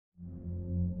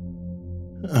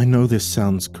I know this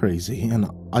sounds crazy, and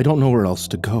I don't know where else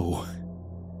to go.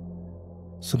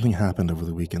 Something happened over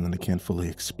the weekend that I can't fully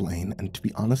explain, and to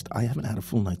be honest, I haven't had a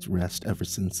full night's rest ever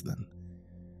since then.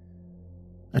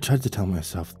 I tried to tell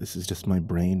myself this is just my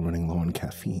brain running low on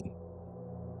caffeine.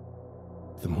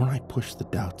 The more I push the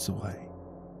doubts away,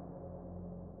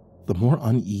 the more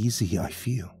uneasy I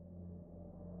feel.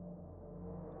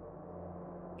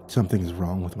 Something is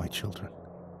wrong with my children.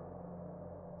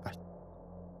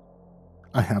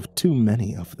 I have too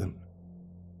many of them.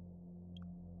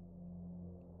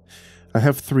 I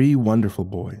have 3 wonderful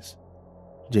boys.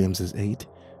 James is 8,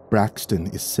 Braxton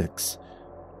is 6.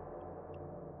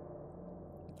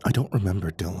 I don't remember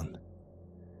Dylan.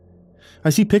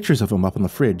 I see pictures of him up on the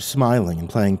fridge, smiling and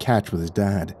playing catch with his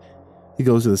dad. He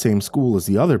goes to the same school as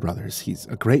the other brothers. He's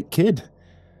a great kid,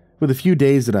 with a few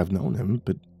days that I've known him,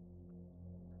 but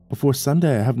before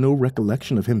Sunday I have no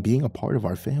recollection of him being a part of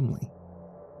our family.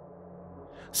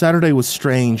 Saturday was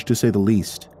strange, to say the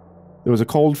least. There was a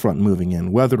cold front moving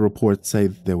in. Weather reports say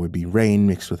there would be rain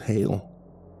mixed with hail.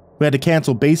 We had to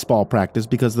cancel baseball practice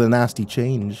because of the nasty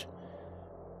change.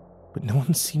 But no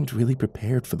one seemed really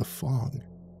prepared for the fog.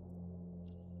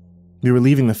 We were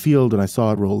leaving the field and I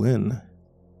saw it roll in.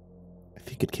 I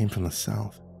think it came from the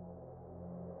south.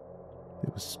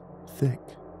 It was thick.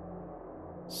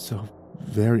 So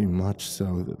very much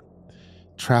so that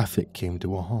traffic came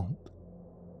to a halt.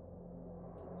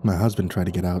 My husband tried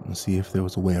to get out and see if there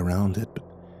was a way around it, but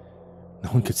no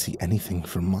one could see anything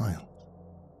for miles.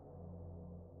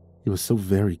 It was so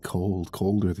very cold,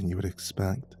 colder than you would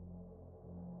expect.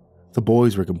 The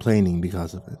boys were complaining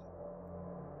because of it.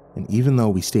 And even though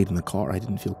we stayed in the car, I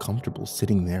didn't feel comfortable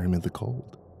sitting there amid the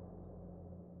cold.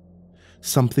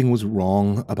 Something was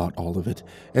wrong about all of it.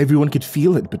 Everyone could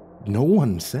feel it, but no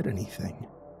one said anything.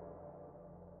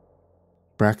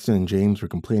 Braxton and James were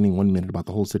complaining one minute about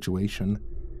the whole situation.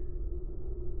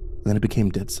 Then it became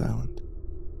dead silent.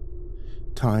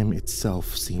 Time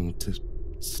itself seemed to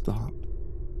stop.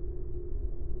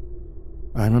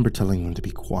 I remember telling them to be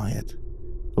quiet,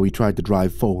 but we tried to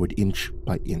drive forward inch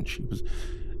by inch. It was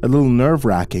a little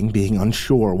nerve-wracking being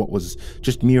unsure what was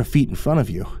just mere feet in front of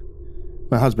you.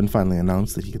 My husband finally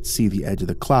announced that he could see the edge of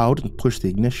the cloud and pushed the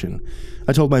ignition.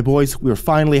 I told my boys we were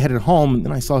finally headed home, and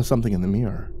then I saw something in the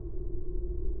mirror.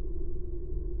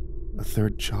 A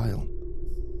third child.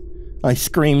 I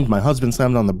screamed. My husband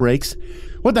slammed on the brakes.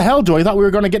 What the hell, Joy? I thought we were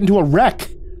going to get into a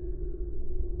wreck.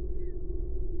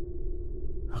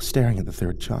 I was staring at the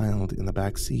third child in the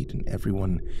back seat, and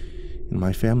everyone in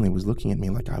my family was looking at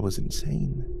me like I was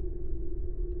insane.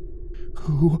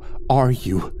 Who are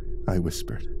you? I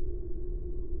whispered.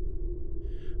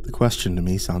 The question to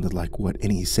me sounded like what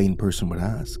any sane person would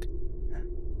ask.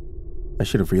 I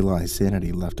should have realized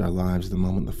sanity left our lives the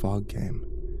moment the fog came.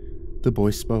 The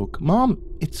boy spoke. Mom,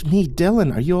 it's me,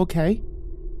 Dylan. Are you okay?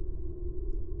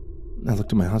 I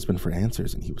looked at my husband for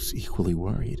answers, and he was equally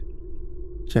worried,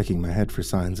 checking my head for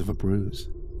signs of a bruise.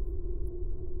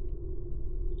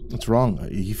 What's wrong?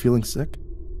 Are you feeling sick?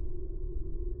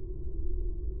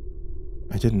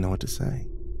 I didn't know what to say.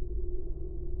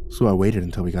 So I waited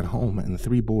until we got home, and the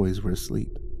 3 boys were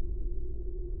asleep.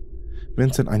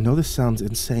 Vincent, I know this sounds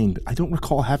insane, but I don't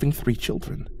recall having 3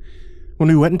 children. When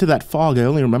we went into that fog, I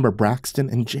only remember Braxton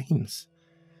and James.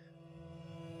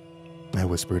 I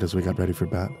whispered as we got ready for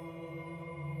bed.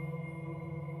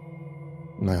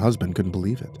 My husband couldn't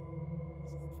believe it.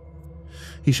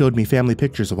 He showed me family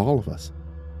pictures of all of us.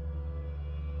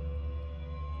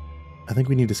 I think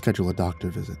we need to schedule a doctor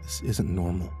visit. This isn't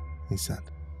normal, he said.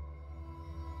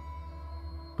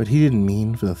 But he didn't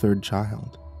mean for the third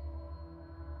child.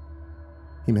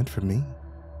 He meant for me.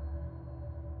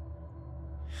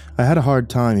 I had a hard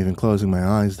time even closing my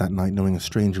eyes that night knowing a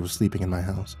stranger was sleeping in my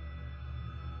house.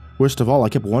 Worst of all, I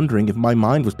kept wondering if my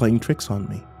mind was playing tricks on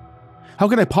me. How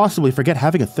could I possibly forget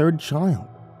having a third child?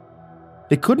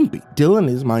 It couldn't be. Dylan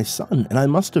is my son, and I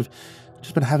must have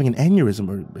just been having an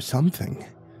aneurysm or something.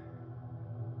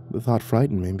 The thought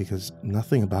frightened me because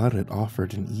nothing about it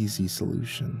offered an easy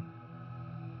solution.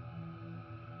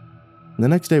 The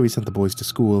next day we sent the boys to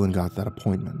school and got that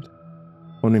appointment.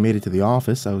 When we made it to the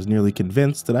office, I was nearly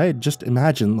convinced that I had just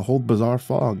imagined the whole bizarre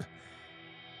fog.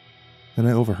 Then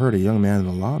I overheard a young man in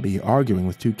the lobby arguing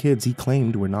with 2 kids he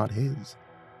claimed were not his.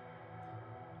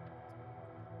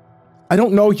 I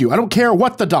don't know you. I don't care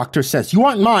what the doctor says. You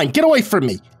aren't mine. Get away from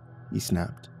me, he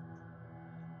snapped.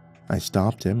 I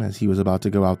stopped him as he was about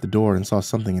to go out the door and saw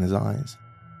something in his eyes.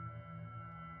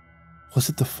 Was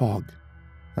it the fog?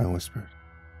 I whispered.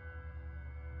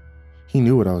 He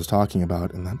knew what I was talking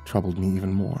about, and that troubled me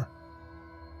even more.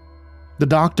 The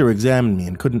doctor examined me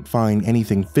and couldn't find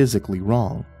anything physically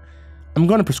wrong. I'm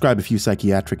going to prescribe a few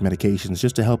psychiatric medications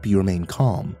just to help you remain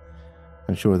calm.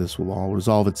 I'm sure this will all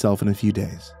resolve itself in a few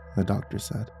days, the doctor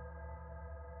said.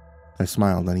 I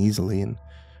smiled uneasily and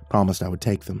promised I would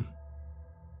take them.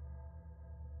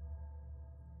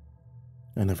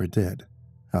 I never did,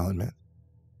 I'll admit.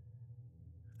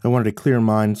 I wanted a clear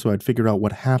mind so I'd figure out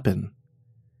what happened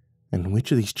and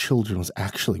which of these children was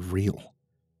actually real.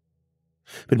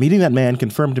 But meeting that man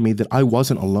confirmed to me that I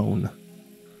wasn't alone.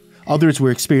 Others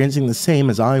were experiencing the same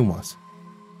as I was.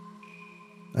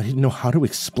 I didn't know how to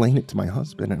explain it to my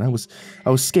husband, and I was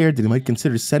scared that he might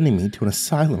consider sending me to an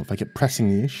asylum if I kept pressing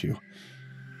the issue.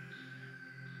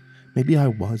 Maybe I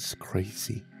was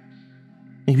crazy.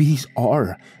 Maybe these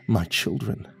are my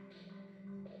children.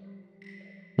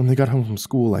 When they got home from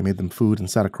school, I made them food and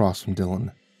sat across from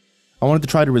Dylan. I wanted to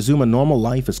try to resume a normal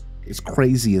life, as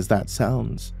crazy as that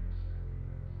sounds.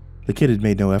 The kid had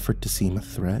made no effort to seem a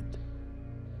threat.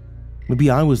 Maybe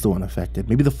I was the one affected.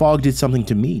 Maybe the fog did something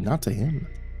to me, not to him.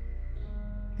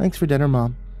 Thanks for dinner,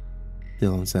 Mom,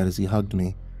 Dylan said as he hugged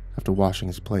me after washing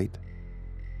his plate.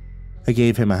 I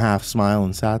gave him a half smile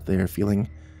and sat there feeling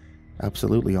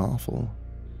absolutely awful.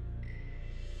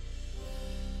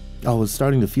 I was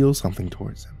starting to feel something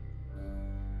towards him.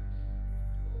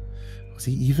 Was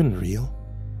he even real?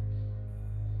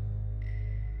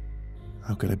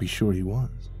 How could I be sure he was?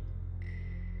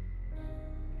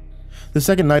 The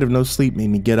second night of no sleep made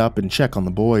me get up and check on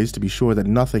the boys to be sure that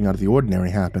nothing out of the ordinary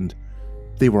happened.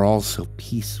 They were all so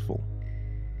peaceful.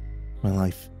 My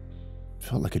life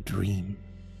felt like a dream.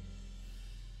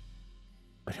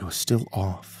 But it was still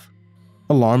off.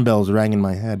 Alarm bells rang in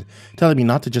my head, telling me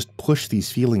not to just push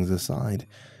these feelings aside.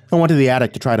 I went to the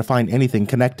attic to try to find anything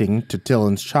connecting to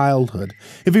Dylan's childhood.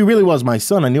 If he really was my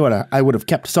son, I knew I would have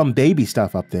kept some baby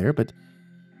stuff up there, but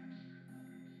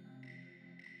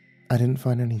I didn't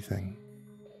find anything.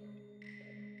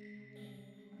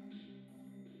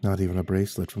 Not even a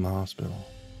bracelet from the hospital.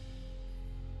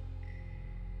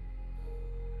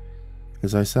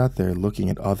 As I sat there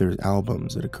looking at other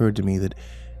albums, it occurred to me that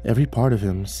every part of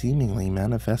him seemingly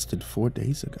manifested 4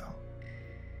 days ago.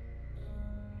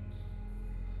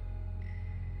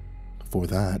 Before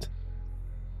that,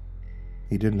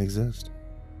 he didn't exist.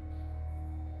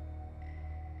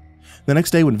 The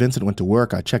next day when Vincent went to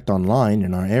work, I checked online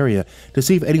in our area to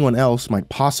see if anyone else might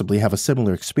possibly have a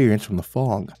similar experience from the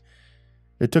fog.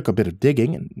 It took a bit of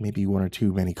digging and maybe one or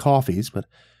two many coffees, but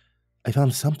I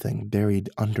found something buried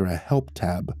under a help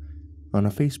tab on a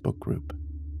Facebook group.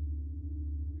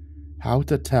 How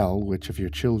to tell which of your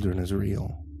children is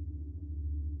real.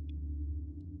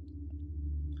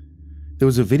 There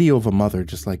was a video of a mother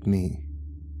just like me.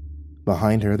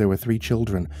 Behind her, there were 3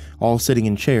 children, all sitting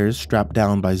in chairs strapped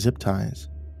down by zip ties.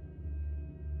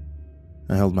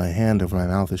 I held my hand over my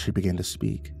mouth as she began to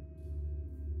speak.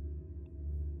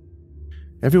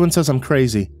 Everyone says I'm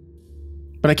crazy,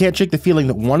 but I can't shake the feeling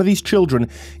that one of these children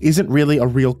isn't really a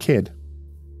real kid.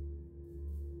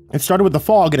 It started with the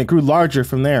fog and it grew larger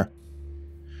from there.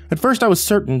 At first I was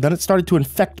certain, then it started to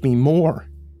infect me more.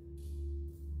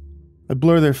 I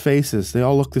blur their faces, they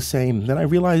all look the same. Then I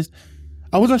realized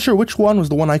I wasn't sure which one was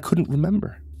the one I couldn't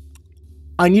remember.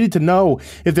 I needed to know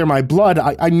if they're my blood.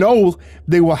 I know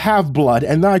they will have blood,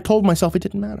 and then I told myself it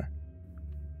didn't matter.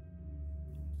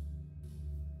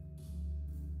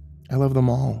 I love them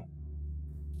all.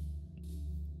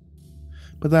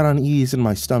 But that unease in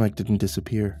my stomach didn't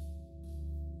disappear.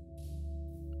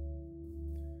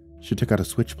 She took out a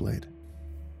switchblade.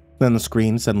 Then the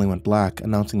screen suddenly went black,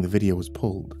 announcing the video was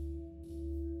pulled.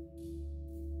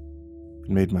 It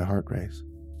made my heart race.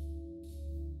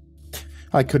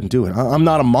 I couldn't do it. I'm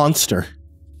not a monster.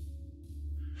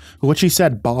 What she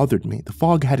said bothered me. The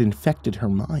fog had infected her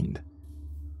mind,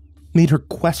 made her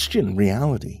question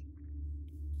reality.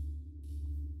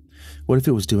 What if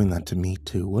it was doing that to me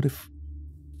too? What if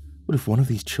one of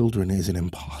these children is an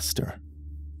imposter?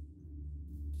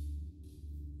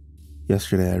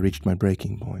 Yesterday I reached my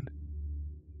breaking point.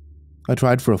 I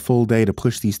tried for a full day to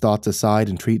push these thoughts aside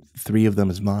and treat 3 of them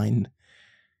as mine.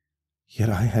 Yet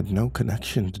I had no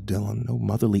connection to Dylan, no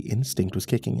motherly instinct was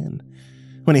kicking in.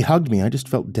 When he hugged me, I just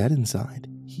felt dead inside.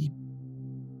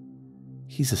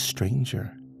 He's a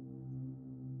stranger.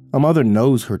 A mother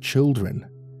knows her children.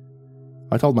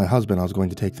 I told my husband I was going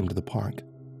to take them to the park.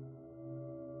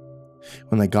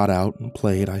 When they got out and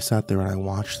played, I sat there and I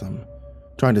watched them,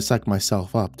 trying to psych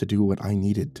myself up to do what I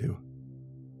needed to.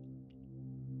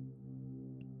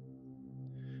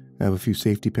 I have a few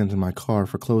safety pins in my car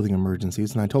for clothing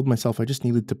emergencies, and I told myself I just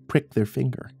needed to prick their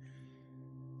finger.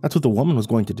 That's what the woman was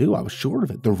going to do. I was sure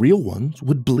of it. The real ones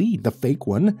would bleed. The fake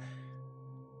one,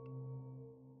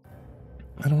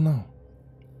 I don't know.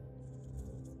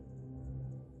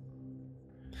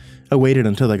 I waited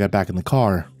until they got back in the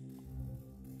car,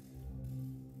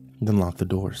 then locked the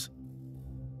doors.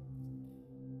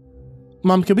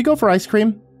 "Mom, can we go for ice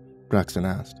cream?" Braxton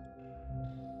asked.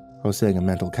 I was saying a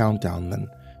mental countdown, then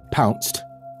pounced,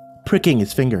 pricking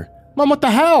his finger. "Mom, what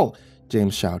the hell?"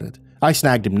 James shouted. I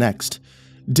snagged him next.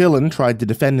 Dylan tried to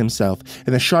defend himself,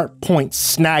 and the sharp point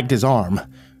snagged his arm.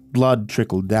 Blood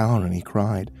trickled down, and he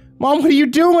cried, "Mom, what are you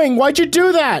doing? Why'd you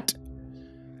do that?"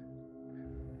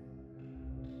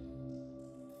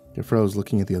 I froze,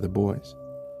 looking at the other boys.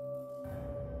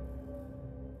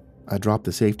 I dropped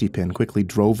the safety pin, quickly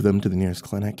drove them to the nearest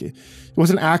clinic. "It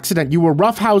was an accident. You were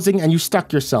roughhousing and you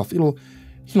stuck yourself. It'll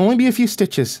only be a few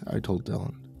stitches," I told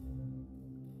Dylan.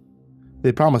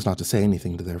 They promised not to say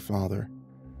anything to their father.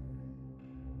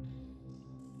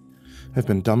 I've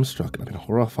been dumbstruck and I've been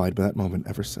horrified by that moment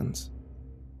ever since.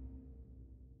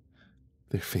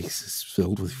 Their faces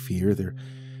filled with fear, their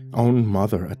own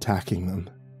mother attacking them.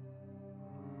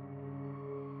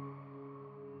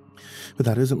 But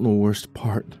that isn't the worst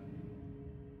part.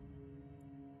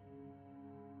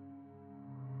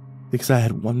 Because I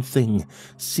had one thing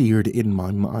seared in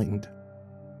my mind.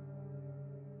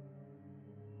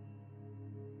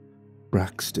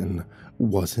 Braxton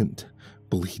wasn't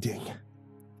bleeding.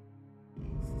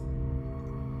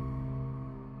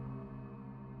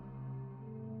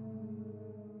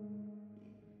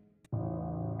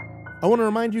 I want to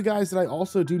remind you guys that I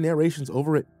also do narrations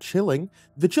over at Chilling.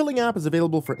 The Chilling app is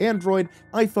available for Android,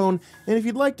 iPhone, and if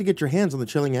you'd like to get your hands on the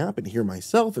Chilling app and hear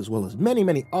myself as well as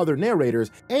many other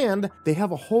narrators, and they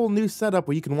have a whole new setup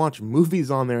where you can watch movies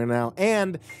on there now,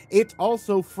 and it's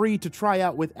also free to try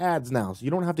out with ads now, so you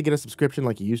don't have to get a subscription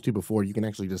like you used to before. You can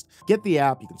actually just get the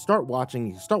app, you can start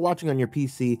watching on your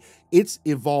PC. It's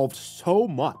evolved so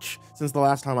much since the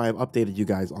last time I have updated you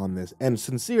guys on this, and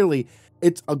sincerely,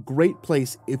 it's a great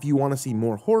place if you want to see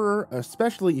more horror,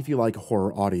 especially if you like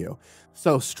horror audio.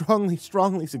 So strongly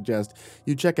suggest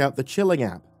you check out the Chilling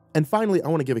app. And finally, I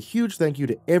want to give a huge thank you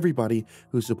to everybody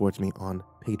who supports me on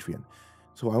Patreon.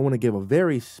 So I want to give a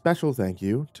very special thank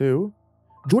you to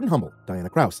Jordan Humble,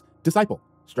 Diana Kraus, Disciple,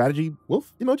 Strategy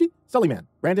Wolf Emoji, SullyMan,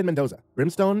 Brandon Mendoza,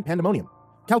 BrimstonePandemonium,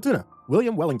 Caltuna,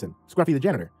 William Wellington, Scruffy the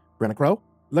Janitor, Brenna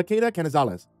LaQueda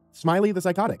Canizales, Smiley the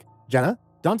Psychotic, Jjenna,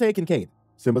 Dante Kinkade,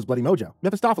 SimbasBloodyMojo,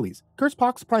 Mephistopheles,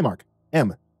 CursepoxPrimarch,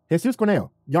 M, Jesus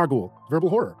Cornejo, Yarghoul,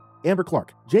 VerbalHorror, Amber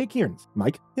Clark, J. Kearns,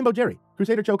 Mike, himbojerry,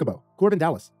 CrusaderChocobo, Corbin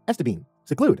Dallas, Estebean,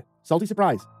 Seclude, Salty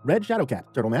Surprise, Red Shadowcat,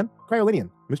 Turtleman, Cryolinian,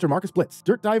 Mr. Marcus Blitz,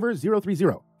 Dirt Diver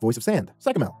 030, Voice of Sand,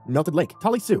 Psychomel, Melted Lake,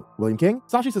 Tali Sue, William King,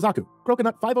 Sashi Suzaku,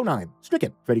 Croconut 509,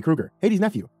 Stricken, Freddy Krueger, Hades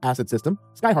Nephew, Acid System,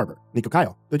 Sky Harbor, Nico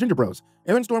Kyle, The Ginger Bros,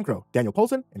 Aaron Stormcrow, Daniel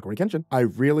Polson, and Corey Kenshin. I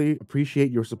really appreciate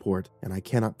your support, and I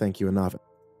cannot thank you enough.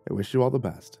 I wish you all the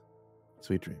best.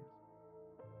 Sweet dreams.